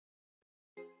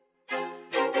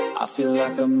I feel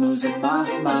like I'm losing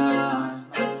my mind.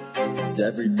 Is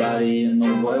everybody in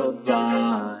the world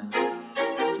blind?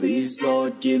 Please,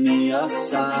 Lord, give me a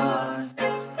sign,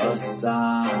 a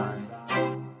sign.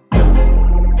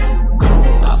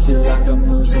 I feel like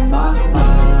I'm losing my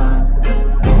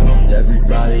mind. Is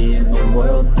everybody in the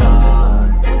world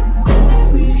blind?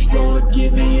 Please, Lord,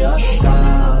 give me a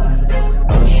sign,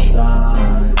 a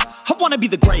sign. I wanna be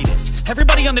the greatest.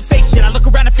 Everybody on the fake shit. I look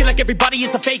around and feel like everybody is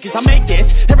the fakest. I make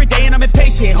this every day and I'm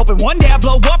impatient, hoping one day I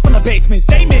blow up from the basement.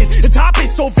 Statement, the top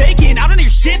is so vacant. I don't hear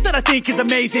shit that I think is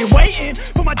amazing. Waiting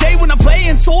for my day when I'm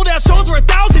playing sold out shows for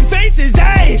 1,000 faces.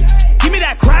 Hey, give me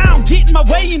that crown, get in my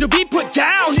way and to be put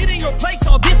down. It ain't your place,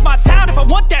 no, this my town. If I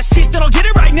want that shit, then I'll get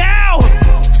it right now.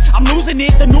 I'm losing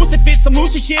it, the noose it fits. I'm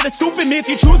losing shit, a stupid myth.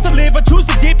 You choose to live or choose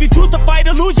to dip. You choose to fight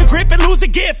or lose your grip and lose a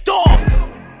gift.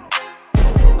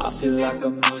 I feel like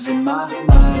I'm losing my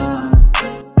mind.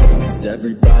 Is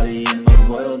everybody in the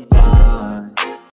world blind?